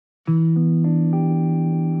are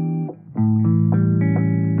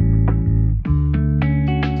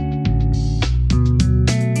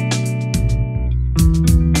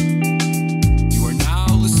now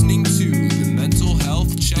listening to the Mental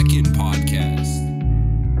Health Check-In Podcast.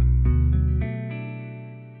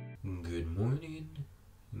 Good morning,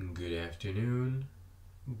 good afternoon,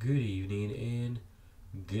 good evening, and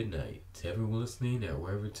good night to everyone listening at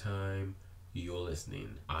whatever time you're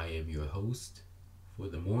listening. I am your host for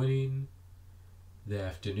the morning, the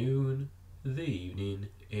afternoon, the evening,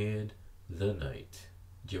 and the night,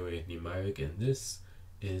 Joe Anthony Myrick, and this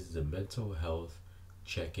is the Mental Health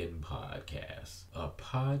Check-In Podcast, a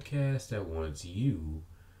podcast that wants you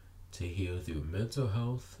to heal through mental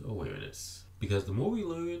health awareness. Because the more we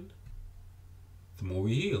learn, the more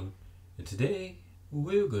we heal. And today,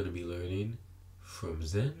 we're going to be learning from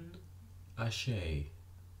Zen Ase.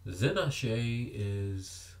 Zen Ase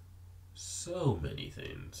is so many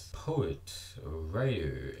things. Poet, a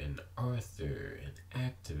writer, an author, an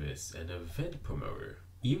activist, an event promoter,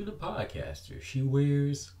 even a podcaster. She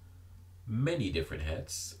wears many different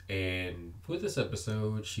hats, and for this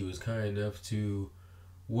episode, she was kind enough to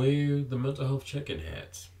wear the mental health check-in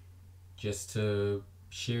hat just to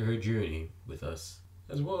share her journey with us,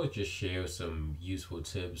 as well as just share some useful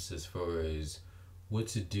tips as far as what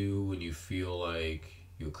to do when you feel like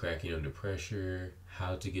you're cracking under pressure,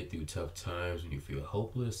 how to get through tough times when you feel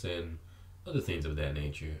hopeless, and other things of that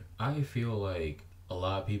nature. I feel like a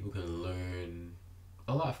lot of people can learn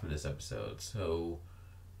a lot from this episode, so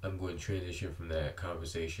I'm going to transition from that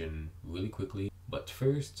conversation really quickly. But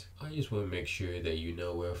first, I just want to make sure that you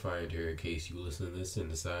know where to find her in case you listen to this and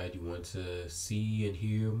decide you want to see and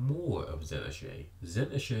hear more of Zen Ase.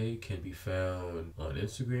 Zen Ase can be found on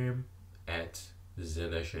Instagram at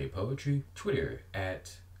Zen Ase Poetry, Twitter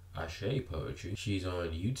at Ase Poetry. She's on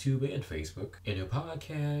YouTube and Facebook. And her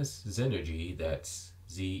podcast, Zenergy, that's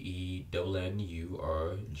ZENNURGY,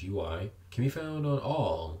 can be found on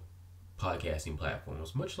all podcasting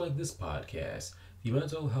platforms, much like this podcast, the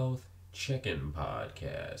Mental Health Check-In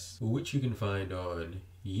Podcast, which you can find on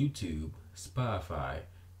YouTube, Spotify,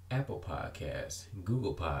 Apple Podcasts,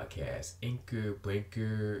 Google Podcasts, Anchor,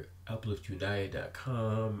 Breaker,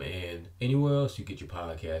 UpliftUnited.com, and anywhere else you get your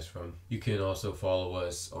podcast from. You can also follow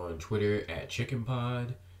us on Twitter at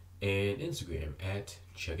CheckinPod and Instagram at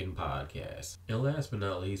Check-In Podcast. And last but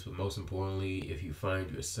not least, but most importantly, if you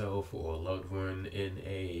find yourself or a loved one in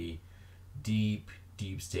a deep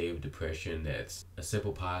state of depression, that's a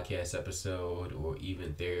simple podcast episode or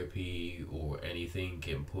even therapy or anything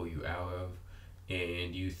can pull you out of,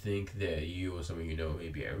 and you think that you or someone you know may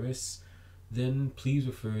be at risk, then please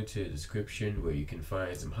refer to the description where you can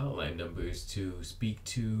find some hotline numbers to speak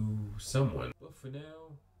to someone. But for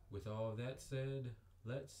now, with all that said,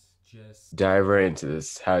 let's just dive right into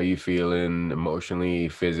this. How you feeling emotionally,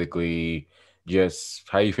 physically, just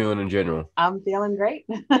how you feeling in general? I'm feeling great.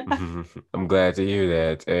 I'm glad to hear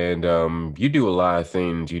that. And you do a lot of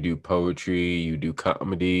things. You do poetry, you do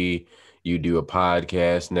comedy, you do a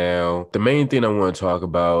podcast now. The main thing I want to talk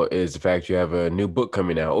about is the fact you have a new book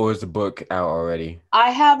coming out. Or is the book out already?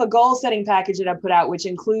 I have a goal setting package that I put out, which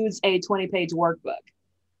includes a 20-page workbook.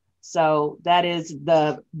 So that is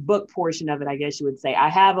the book portion of it, I guess you would say. I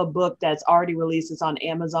have a book that's already released. It's on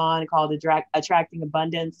Amazon called Attracting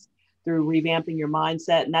Abundance Through Revamping Your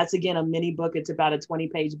Mindset. And that's, again, a mini book. It's about a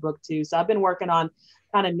 20-page book too. So I've been working on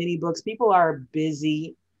kind of mini books. People are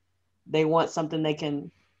busy. They want something they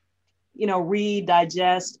can, read,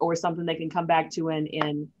 digest, or something they can come back to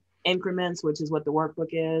in increments, which is what the workbook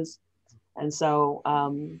is. And so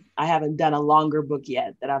I haven't done a longer book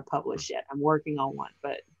yet that I've published yet. I'm working on one,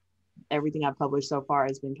 but everything I've published so far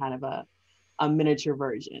has been kind of a miniature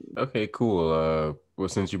version. Okay, cool. Well,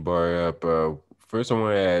 since you brought it up, first I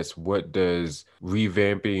want to ask, what does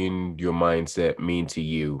revamping your mindset mean to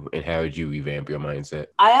you, and how did you revamp your mindset?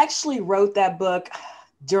 I actually wrote that book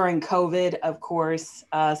during COVID, of course.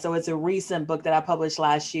 So it's a recent book that I published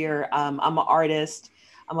last year. I'm an artist.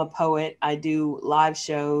 I'm a poet. I do live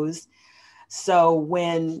shows. So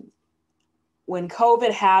when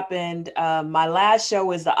COVID happened, my last show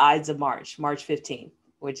was the Ides of March 15th,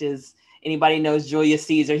 which is, anybody knows Julius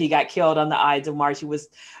Caesar, he got killed on the Ides of March. He was,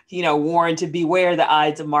 warned to beware the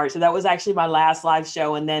Ides of March. So that was actually my last live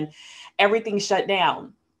show. And then everything shut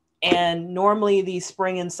down. And normally the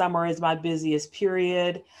spring and summer is my busiest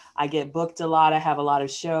period. I get booked a lot. I have a lot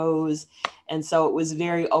of shows. And so it was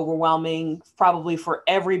very overwhelming, probably for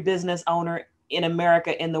every business owner in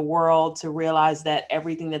America, in the world, to realize that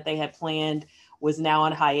everything that they had planned was now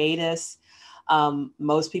on hiatus.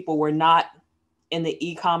 Most people were not in the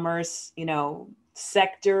e-commerce,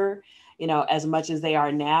 sector. as much as they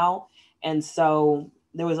are now. And so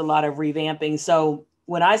there was a lot of revamping. So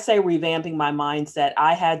when I say revamping my mindset,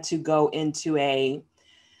 I had to go into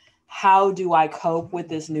how do I cope with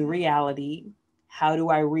this new reality? How do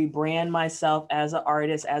I rebrand myself as an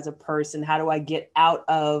artist, as a person? How do I get out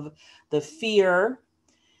of the fear,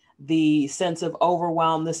 the sense of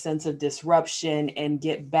overwhelm, the sense of disruption, and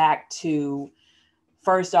get back to,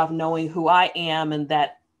 first off, knowing who I am and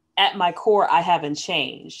that at my core, I haven't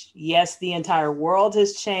changed. Yes, the entire world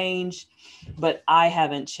has changed, but I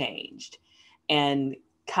haven't changed. And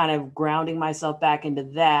kind of grounding myself back into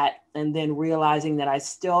that, and then realizing that I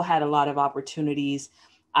still had a lot of opportunities.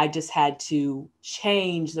 I just had to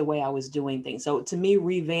change the way I was doing things. So to me,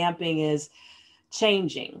 revamping is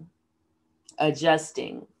changing,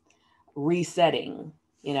 adjusting, resetting,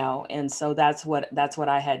 and so that's what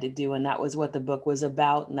I had to do. And that was what the book was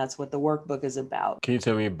about. And that's what the workbook is about. Can you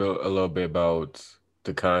tell me a little bit about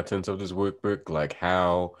the contents of this workbook? Like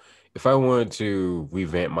how, if I wanted to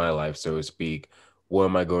revamp my life, so to speak, where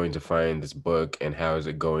am I going to find this book and how is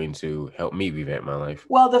it going to help me revamp my life?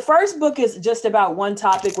 Well, the first book is just about one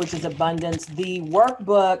topic, which is abundance. The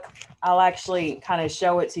workbook, I'll actually kind of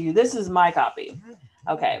show it to you. This is my copy.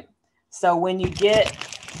 Okay. So when you get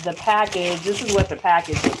the package, this is what the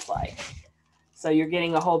package looks like. So you're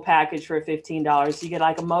getting a whole package for $15. You get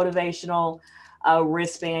like a motivational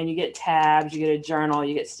wristband, you get tabs, you get a journal,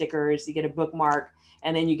 you get stickers, you get a bookmark,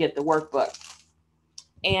 and then you get the workbook.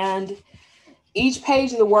 And each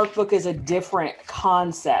page of the workbook is a different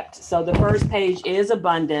concept. So the first page is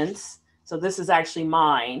abundance. So this is actually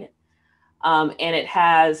mine. And it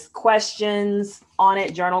has questions on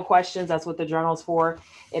it, journal questions. That's what the journal's for.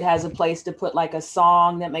 It has a place to put like a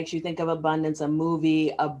song that makes you think of abundance, a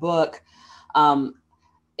movie, a book.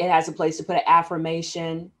 It has a place to put an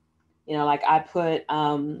affirmation. Like I put,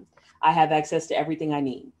 I have access to everything I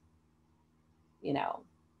need.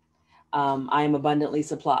 I am abundantly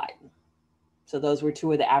supplied. So those were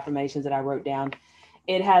two of the affirmations that I wrote down.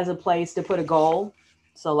 It has a place to put a goal.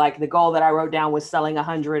 So like the goal that I wrote down was selling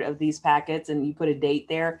 100 of these packets, and you put a date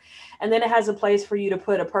there. And then it has a place for you to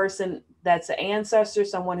put a person that's an ancestor,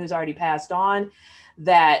 someone who's already passed on,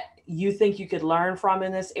 that you think you could learn from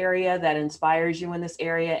in this area, that inspires you in this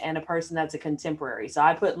area, and a person that's a contemporary. So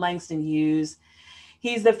I put Langston Hughes.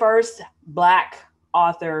 He's the first Black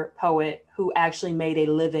author, poet who actually made a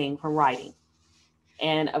living from writing.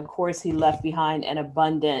 And of course, he left behind an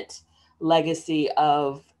abundant legacy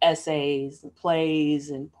of essays, and plays,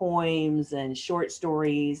 and poems, and short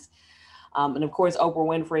stories. And of course, Oprah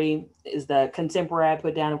Winfrey is the contemporary I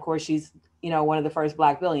put down. Of course, she's, one of the first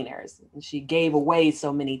Black billionaires. And she gave away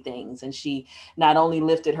so many things. And she not only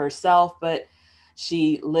lifted herself, but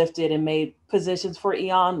she lifted and made positions for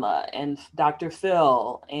Iyanla and Dr.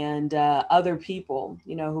 Phil and other people,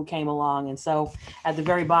 who came along. And so at the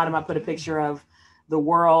very bottom, I put a picture of the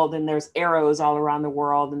world, and there's arrows all around the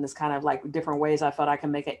world, and this kind of like different ways I felt I can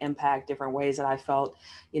make an impact, different ways that I felt,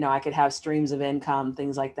 I could have streams of income,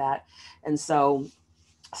 things like that. And so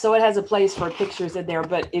it has a place for pictures in there.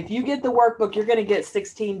 But if you get the workbook, you're going to get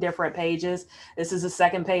 16 different pages. This is a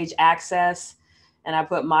second page access. And I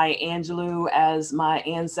put Maya Angelou as my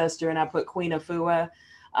ancestor, and I put Queen Afua,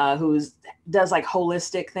 who does like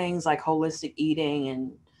holistic things, like holistic eating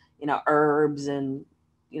and, herbs and,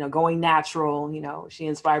 going natural. She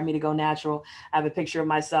inspired me to go natural. I have a picture of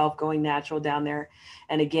myself going natural down there.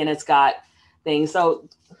 And again, it's got things. So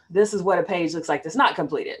this is what a page looks like that's not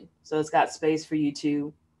completed. So it's got space for you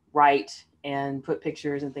to write and put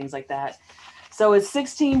pictures and things like that. So it's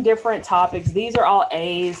 16 different topics. These are all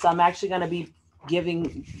A's. So I'm actually going to be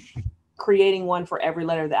creating one for every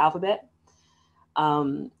letter of the alphabet.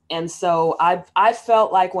 And so I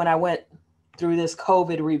felt like when I went through this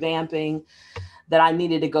COVID revamping that I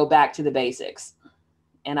needed to go back to the basics.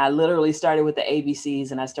 And I literally started with the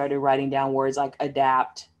ABCs, and I started writing down words like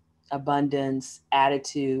adapt, abundance,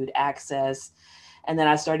 attitude, access. And then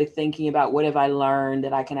I started thinking about what have I learned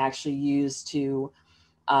that I can actually use to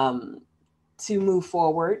move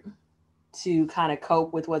forward, to kind of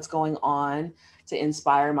cope with what's going on, to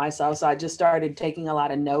inspire myself. So I just started taking a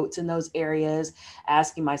lot of notes in those areas,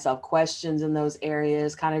 asking myself questions in those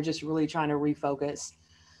areas, kind of just really trying to refocus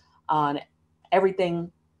on everything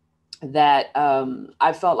that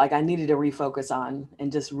I felt like I needed to refocus on, and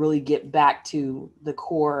just really get back to the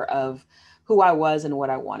core of who I was and what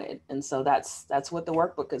I wanted. And so that's what the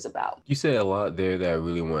workbook is about. You said a lot there that I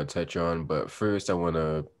really want to touch on, but first I want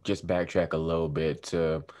to just backtrack a little bit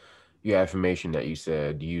to your affirmation that you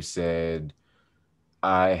said. You said,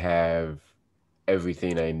 I have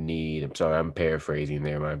everything I need. I'm sorry, I'm paraphrasing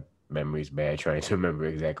there. memory's bad trying to remember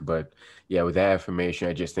exactly. But yeah, with that affirmation,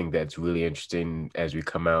 I just think that's really interesting as we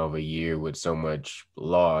come out of a year with so much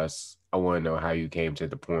loss. I want to know how you came to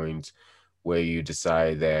the point where you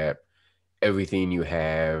decide that everything you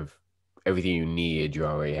have, everything you need, you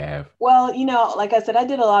already have. Well, like I said, I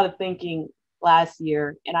did a lot of thinking last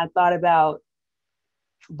year, and I thought about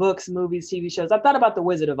books, movies, TV shows. I thought about The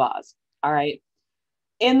Wizard of Oz. All right.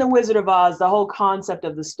 In The Wizard of Oz, the whole concept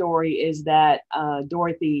of the story is that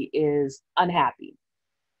Dorothy is unhappy.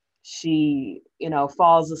 She,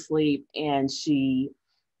 falls asleep and she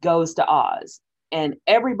goes to Oz. And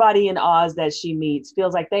everybody in Oz that she meets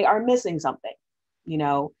feels like they are missing something. You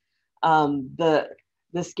know, the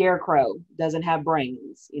Scarecrow doesn't have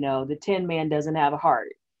brains. The Tin Man doesn't have a heart,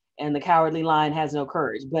 and the Cowardly Lion has no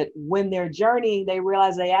courage. But when they're journeying, they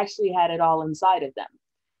realize they actually had it all inside of them.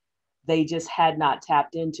 They just had not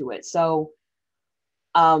tapped into it. So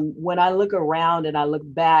when I look around and I look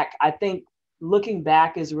back, I think looking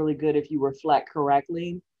back is really good if you reflect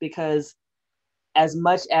correctly, because as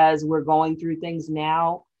much as we're going through things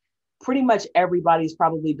now, pretty much everybody's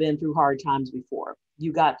probably been through hard times before.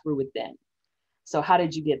 You got through it then. So how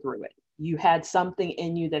did you get through it? You had something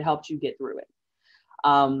in you that helped you get through it.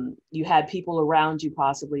 You had people around you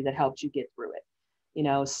possibly that helped you get through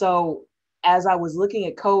it. So as I was looking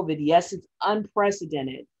at COVID, yes, it's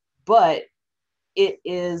unprecedented, but it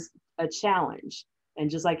is a challenge. And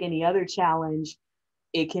just like any other challenge,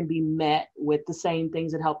 it can be met with the same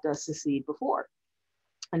things that helped us succeed before.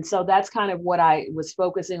 And so that's kind of what I was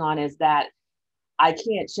focusing on, is that I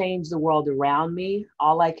can't change the world around me.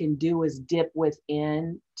 All I can do is dip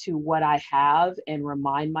within to what I have and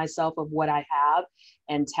remind myself of what I have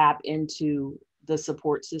and tap into the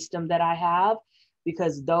support system that I have,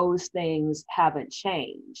 because those things haven't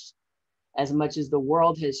changed as much as the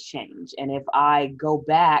world has changed. And if I go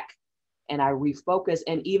back and I refocus,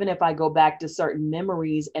 and even if I go back to certain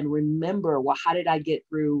memories and remember, well, how did I get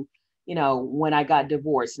through, when I got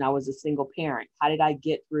divorced and I was a single parent? How did I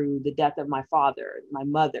get through the death of my father, my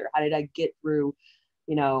mother? How did I get through,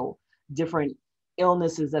 different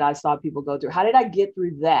illnesses that I saw people go through? How did I get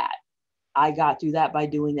through that? I got through that by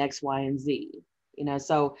doing X, Y, and Z,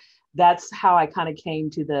 so that's how I kind of came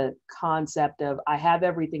to the concept of I have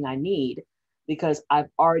everything I need, because I've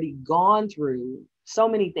already gone through so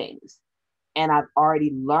many things and I've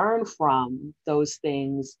already learned from those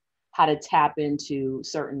things how to tap into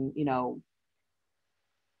certain,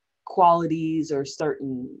 qualities or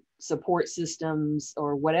certain support systems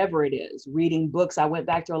or whatever it is. Reading books. I went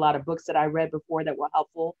back to a lot of books that I read before that were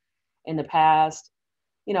helpful in the past,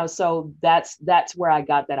 so that's where I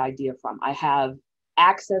got that idea from. I have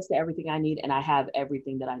access to everything I need, and I have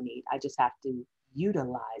everything that I need. I just have to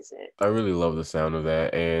utilize it. I really love the sound of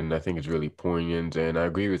that, and I think it's really poignant, and I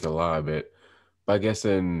agree with a lot of it. But I guess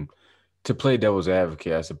to play devil's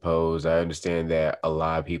advocate, I suppose, I understand that a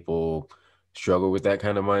lot of people struggle with that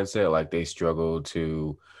kind of mindset. Like they struggle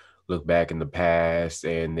to look back in the past,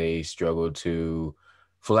 and they struggle to,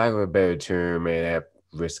 for lack of a better term, and at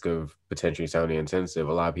risk of potentially sounding insensitive,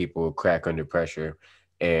 a lot of people crack under pressure.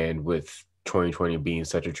 And with 2020 being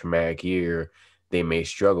such a traumatic year, they may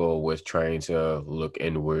struggle with trying to look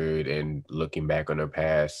inward and looking back on their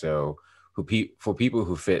past. So for people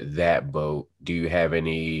who fit that boat, do you have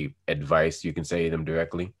any advice you can say to them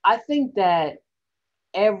directly? I think that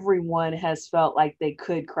everyone has felt like they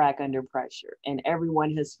could crack under pressure, and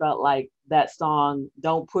everyone has felt like that song,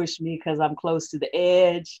 "Don't Push Me Because I'm Close to the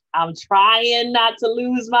Edge. I'm trying not to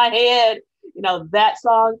lose my head." That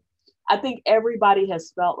song. I think everybody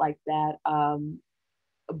has felt like that.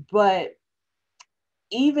 But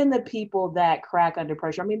even the people that crack under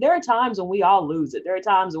pressure, I mean, there are times when we all lose it. There are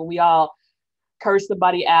times when we all curse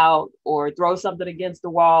somebody out or throw something against the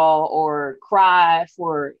wall or cry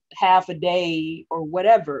for half a day or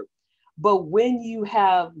whatever. But when you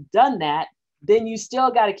have done that, then you still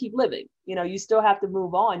got to keep living. You still have to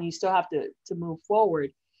move on. You still have to move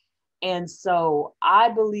forward. And so I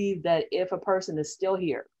believe that if a person is still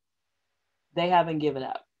here, they haven't given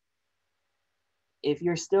up. If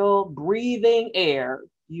you're still breathing air,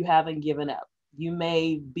 you haven't given up. You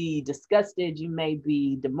may be disgusted, you may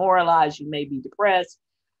be demoralized, you may be depressed,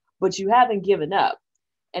 but you haven't given up.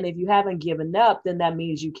 And if you haven't given up, then that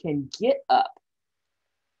means you can get up.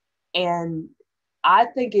 And I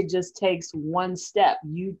think it just takes one step.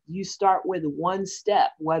 You start with one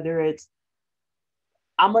step, whether it's,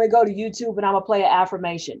 I'm going to go to YouTube and I'm going to play an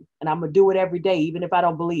affirmation and I'm going to do it every day, even if I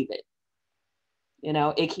don't believe it.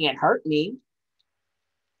 It can't hurt me.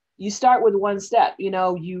 You start with one step.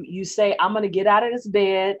 You say, I'm going to get out of this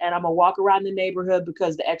bed and I'm going to walk around the neighborhood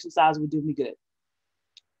because the exercise would do me good.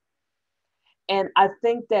 And I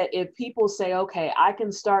think that if people say, okay, I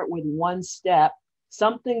can start with one step,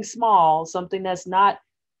 something small, something that's not,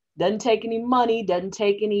 doesn't take any money,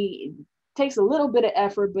 takes a little bit of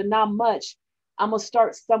effort, but not much. I'm going to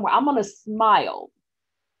start somewhere. I'm going to smile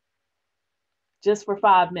just for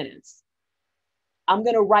 5 minutes. I'm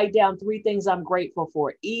going to write down 3 things I'm grateful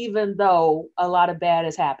for, even though a lot of bad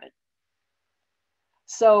has happened.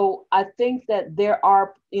 So I think that there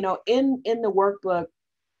are, in the workbook,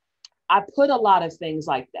 I put a lot of things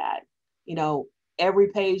like that. Every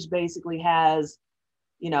page basically has,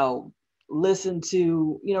 listen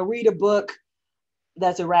to, read a book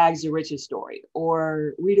that's a rags to riches story,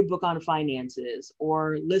 or read a book on finances,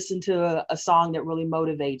 or listen to a song that really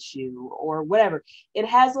motivates you, or whatever. It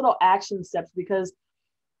has little action steps, because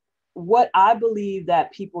what I believe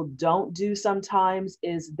that people don't do sometimes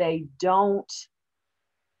is they don't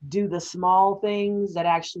do the small things that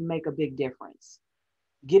actually make a big difference.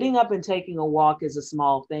 Getting up and taking a walk is a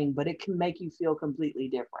small thing, but it can make you feel completely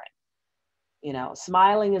different.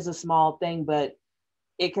 Smiling is a small thing, but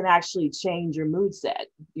it can actually change your mood set,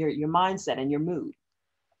 your mindset and your mood.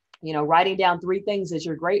 Writing down 3 things that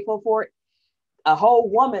you're grateful for.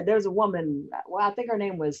 There's a woman, well, I think her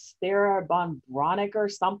name was Sarah Bonbronick or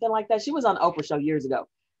something like that. She was on the Oprah show years ago.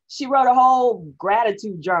 She wrote a whole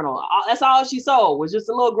gratitude journal. That's all she sold, was just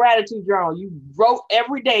a little gratitude journal. You wrote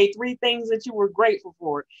every day 3 things that you were grateful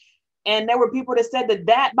for. And there were people that said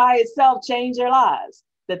that by itself changed their lives,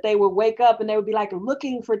 that they would wake up and they would be like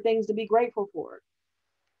looking for things to be grateful for.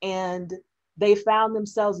 And they found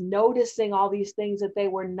themselves noticing all these things that they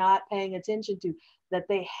were not paying attention to, that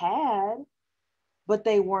they had, but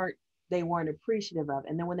they weren't appreciative of.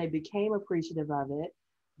 And then when they became appreciative of it,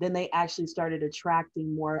 then they actually started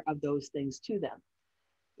attracting more of those things to them,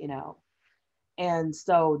 And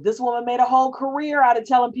so this woman made a whole career out of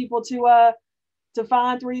telling people to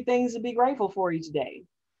find 3 things to be grateful for each day,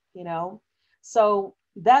 So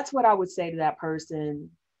that's what I would say to that person.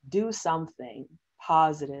 Do something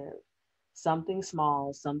positive, something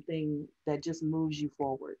small, something that just moves you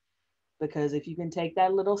forward. Because if you can take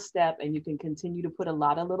that little step and you can continue to put a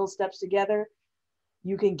lot of little steps together,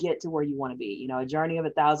 you can get to where you want to be. A journey of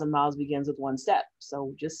 1,000 miles begins with 1 step.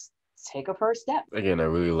 So just take a first step. Again, I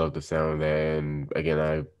really love the sound of that. And again,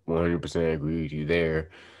 I 100% agree with you there.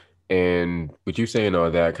 And with you saying all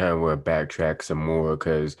that, I kind of want to backtrack some more,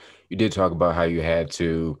 because you did talk about how you had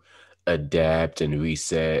to adapt and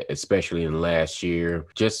reset, especially in last year,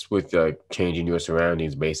 just with changing your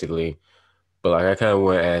surroundings, basically. But I kind of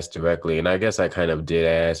want to ask directly, and I guess I kind of did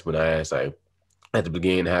ask when I asked at the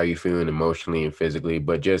beginning how you feeling emotionally and physically,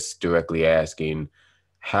 but just directly asking,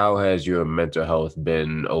 how has your mental health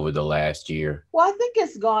been over the last year? Well, I think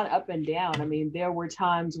it's gone up and down. I mean, there were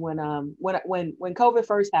times when COVID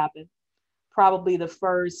first happened, probably the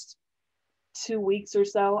first 2 weeks or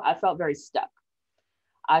so, I felt very stuck.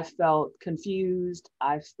 I felt confused.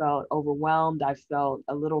 I felt overwhelmed. I felt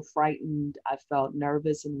a little frightened. I felt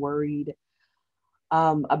nervous and worried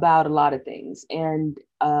about a lot of things. And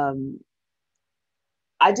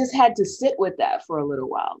I just had to sit with that for a little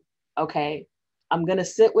while. Okay, I'm going to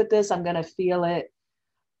sit with this. I'm going to feel it.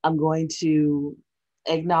 I'm going to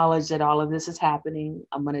acknowledge that all of this is happening.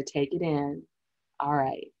 I'm going to take it in. All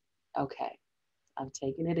right. Okay. I'm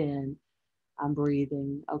taking it in. I'm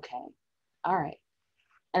breathing. Okay. All right.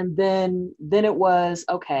 And then it was,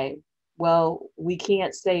 okay, well, we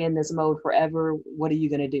can't stay in this mode forever. What are you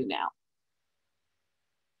going to do now?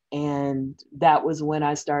 And that was when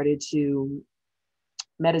I started to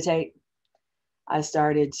meditate. I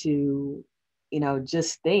started to,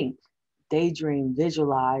 just think, daydream,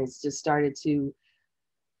 visualize, just started to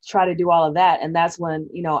try to do all of that. And that's when,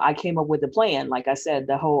 I came up with the plan. Like I said,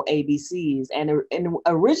 the whole ABCs. And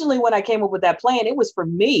originally when I came up with that plan, it was for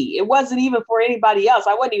me. It wasn't even for anybody else.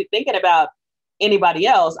 I wasn't even thinking about anybody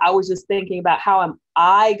else. I was just thinking about how am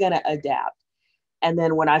I going to adapt? And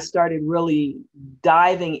then when I started really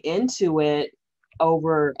diving into it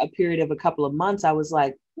over a period of a couple of months, I was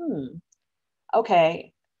like,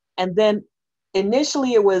 okay. And then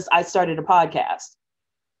initially I started a podcast.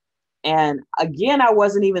 And again, I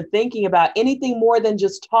wasn't even thinking about anything more than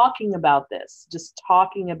just talking about this, just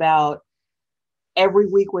talking about every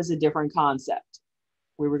week was a different concept.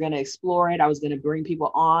 We were going to explore it. I was going to bring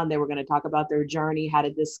people on. They were going to talk about their journey. How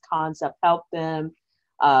did this concept help them?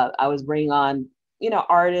 I was bringing on,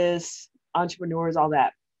 artists, entrepreneurs, all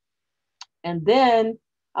that. And then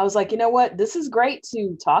I was like, you know what? This is great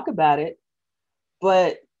to talk about it,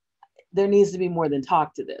 but there needs to be more than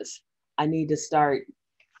talk to this. I need to start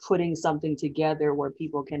putting something together where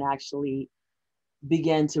people can actually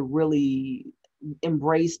begin to really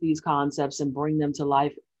embrace these concepts and bring them to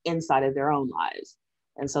life inside of their own lives.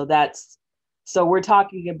 And so we're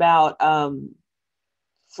talking about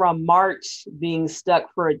from March being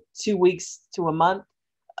stuck for 2 weeks to a month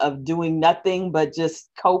of doing nothing but just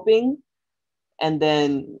coping. And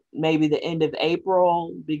then maybe the end of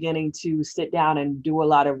April, beginning to sit down and do a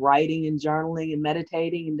lot of writing and journaling and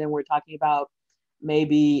meditating. And then we're talking about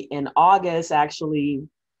maybe in August, actually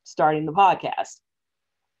starting the podcast.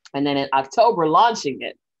 And then in October, launching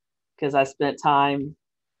it, because I spent time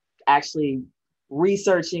actually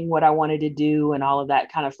researching what I wanted to do and all of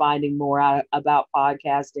that, kind of finding more out about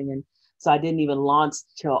podcasting. And so I didn't even launch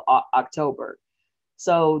till October.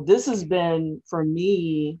 So this has been, for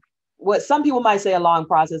me, what some people might say a long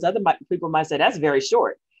process. Other people might say that's very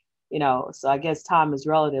short, so I guess time is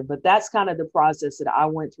relative, but that's kind of the process that I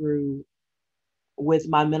went through with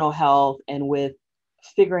my mental health and with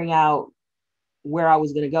figuring out where I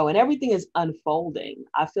was going to go. And everything is unfolding.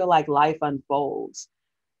 I feel like life unfolds.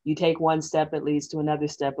 You take one step, it leads to another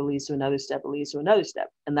step, it leads to another step, it leads to another step.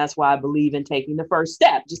 And that's why I believe in taking the first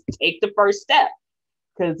step. Just take the first step,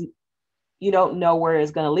 because you don't know where it's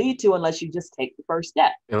going to lead to unless you just take the first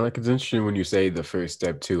step. And like, it's interesting when you say the first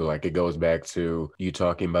step too, like it goes back to you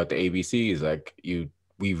talking about the ABCs. Like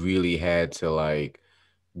we really had to like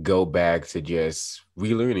go back to just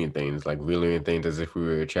relearning things as if we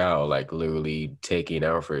were a child, like literally taking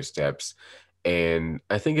our first steps. And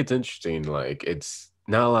I think it's interesting, like it's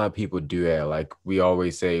not a lot of people do that. Like we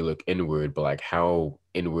always say, look inward, but like how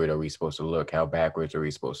inward are we supposed to look? How backwards are we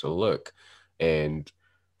supposed to look? And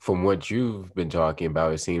from what you've been talking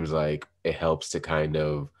about, it seems like it helps to kind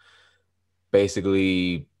of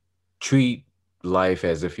basically treat life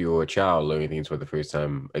as if you were a child learning things for the first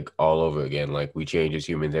time, like all over again. Like we change as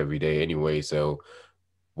humans every day anyway, so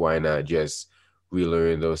why not just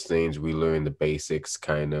relearn those things, relearn the basics,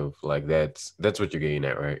 kind of like that's what you're getting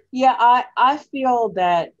at, right? Yeah, I feel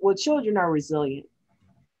that, well, children are resilient,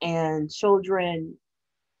 and children,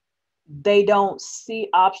 they don't see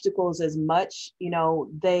obstacles as much.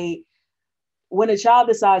 When a child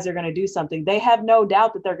decides they're going to do something, they have no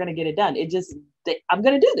doubt that they're going to get it done. I'm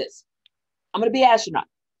going to do this. I'm going to be an astronaut.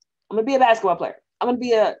 I'm going to be a basketball player. I'm going to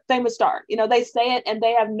be a famous star. They say it and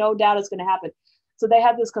they have no doubt it's going to happen. So they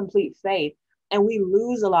have this complete faith, and we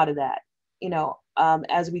lose a lot of that,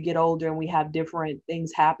 as we get older and we have different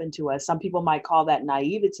things happen to us. Some people might call that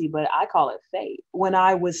naivety, but I call it faith. When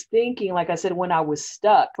I was thinking, like I said, when I was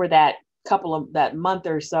stuck for that month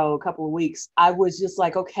or so, a couple of weeks, I was just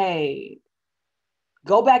like, okay,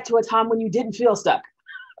 go back to a time when you didn't feel stuck.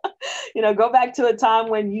 Go back to a time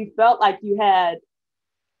when you felt like you had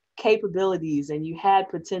capabilities and you had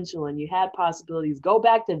potential and you had possibilities. Go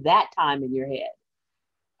back to that time in your head.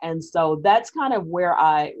 And so that's kind of where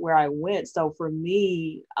I went. So for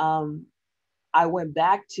me, I went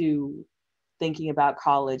back to thinking about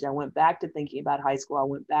college. I went back to thinking about high school. I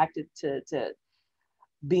went back to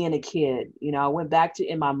being a kid. I went back to,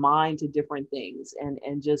 in my mind, to different things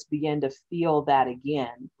and just began to feel that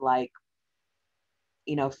again, like,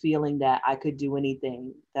 feeling that I could do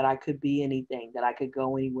anything, that I could be anything, that I could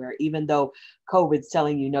go anywhere, even though COVID's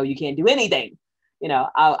telling you, no, you can't do anything.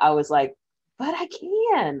 I was like, but I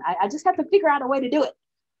can. I just have to figure out a way to do it.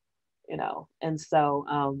 And so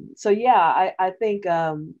yeah, I think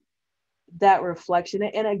that reflection,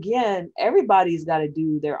 and again, everybody's got to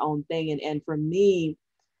do their own thing. And for me,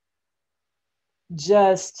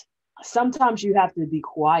 just sometimes you have to be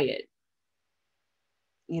quiet.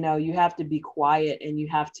 You have to be quiet and you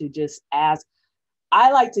have to just ask.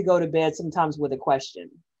 I like to go to bed sometimes with a question.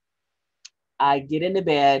 I get into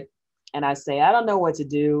bed and I say, I don't know what to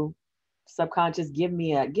do. Subconscious, give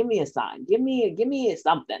me a sign. Give me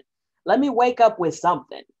something. Let me wake up with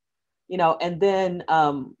something, and then,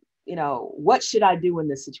 what should I do in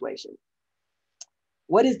this situation?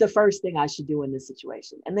 What is the first thing I should do in this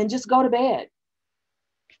situation? And then just go to bed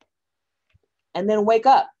and then wake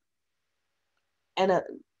up. And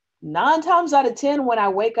 9 times out of 10, when I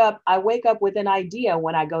wake up with an idea.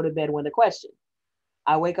 When I go to bed with a question,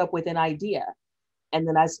 I wake up with an idea. And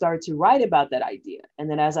then I start to write about that idea. And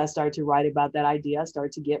then as I start to write about that idea, I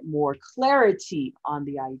start to get more clarity on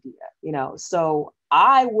the idea, So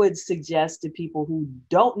I would suggest to people who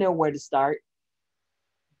don't know where to start,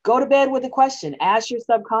 go to bed with a question. Ask your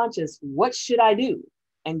subconscious, what should I do?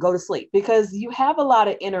 And go to sleep. Because you have a lot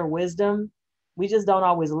of inner wisdom. We just don't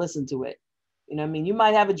always listen to it. You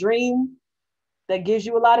might have a dream that gives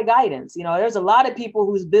you a lot of guidance. There's a lot of people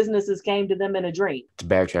whose businesses came to them in a dream. To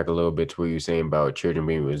backtrack a little bit to what you're saying about children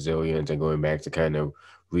being resilient and going back to kind of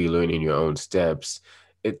relearning your own steps,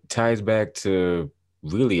 it ties back to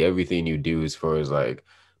really everything you do as far as like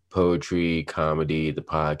poetry, comedy, the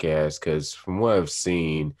podcast, because from what I've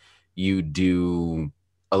seen, you do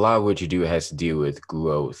a lot of what you do has to deal with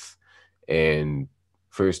growth. And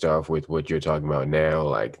first off, with what you're talking about now,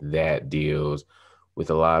 like that deals with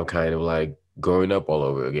a lot of kind of like growing up all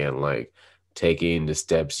over again, like taking the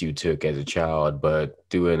steps you took as a child, but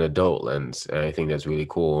through an adult lens. And I think that's really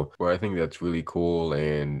cool. Well, I think that's really cool.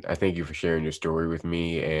 And I thank you for sharing your story with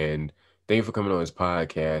me. And thank you for coming on this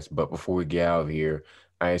podcast. But before we get out of here,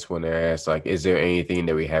 I just want to ask, like, is there anything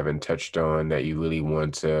that we haven't touched on that you really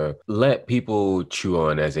want to let people chew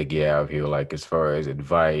on as they get out of here, like as far as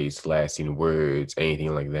advice, lasting words,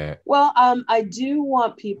 anything like that? Well, I do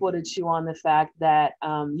want people to chew on the fact that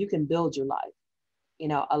you can build your life. You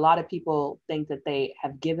know, a lot of people think that they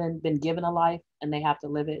have been given a life and they have to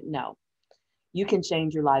live it. No, you can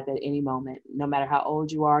change your life at any moment, no matter how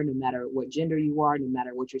old you are, no matter what gender you are, no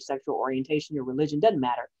matter what your sexual orientation, your religion, doesn't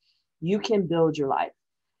matter. You can build your life.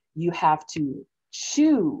 You have to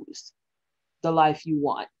choose the life you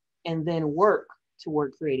want and then work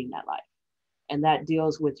toward creating that life. And that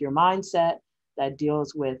deals with your mindset, that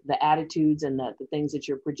deals with the attitudes and the things that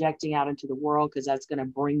you're projecting out into the world, because that's going to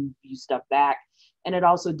bring you stuff back. And it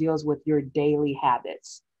also deals with your daily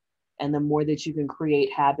habits. And the more that you can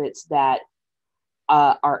create habits that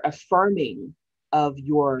are affirming of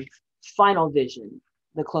your final vision,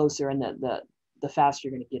 the closer and the faster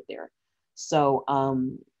you're going to get there. So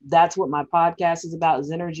that's what my podcast is about.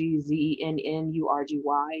 Zenergy, Zennurgy.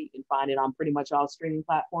 You can find it on pretty much all streaming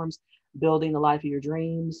platforms. Building the life of your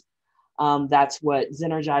dreams. That's what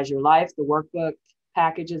Zenergize Your Life, the workbook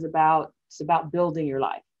package, is about. It's about building your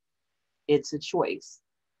life. It's a choice.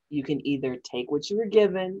 You can either take what you were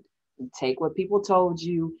given, and take what people told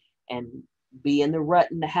you, and be in the rut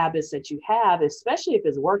and the habits that you have, especially if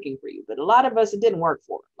it's working for you. But a lot of us, it didn't work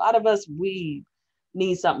for. A lot of us, we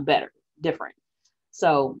need something better, different.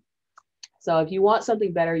 So if you want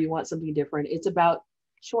something better, you want something different, it's about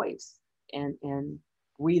choice and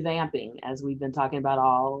revamping, as we've been talking about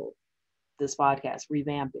all this podcast,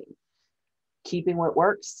 revamping, keeping what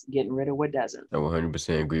works, getting rid of what doesn't. I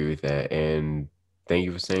 100% agree with that. And thank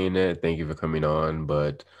you for saying that. Thank you for coming on.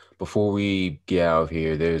 But before we get out of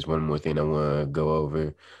here, there's one more thing I want to go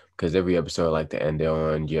over, because every episode I like to end it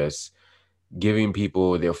on just giving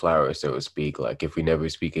people their flowers, so to speak. Like if we never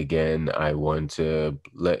speak again, I want to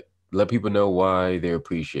let people know why they're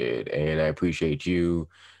appreciated. And I appreciate you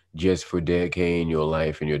just for dedicating your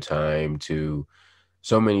life and your time to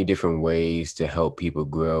so many different ways to help people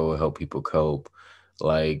grow, help people cope.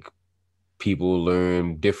 Like people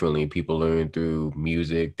learn differently. People learn through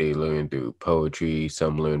music, they learn through poetry,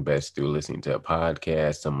 some learn best through listening to a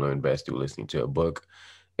podcast, some learn best through listening to a book.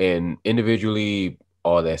 And individually,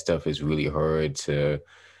 all that stuff is really hard to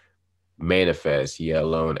manifest, yet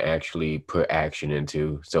alone actually put action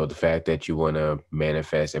into. So the fact that you want to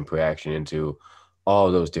manifest and put action into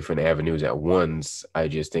all those different avenues at once, I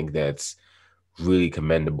just think that's really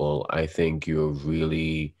commendable. I think you're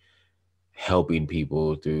really helping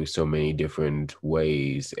people through so many different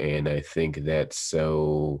ways. And I think that's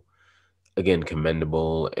so, again,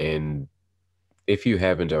 commendable. And if you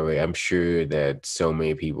haven't already, I'm sure that so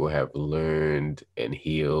many people have learned and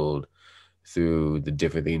healed through the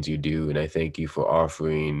different things you do. And I thank you for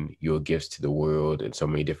offering your gifts to the world in so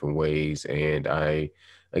many different ways. And I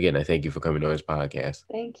thank you for coming on this podcast.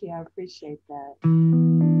 Thank you. I appreciate that.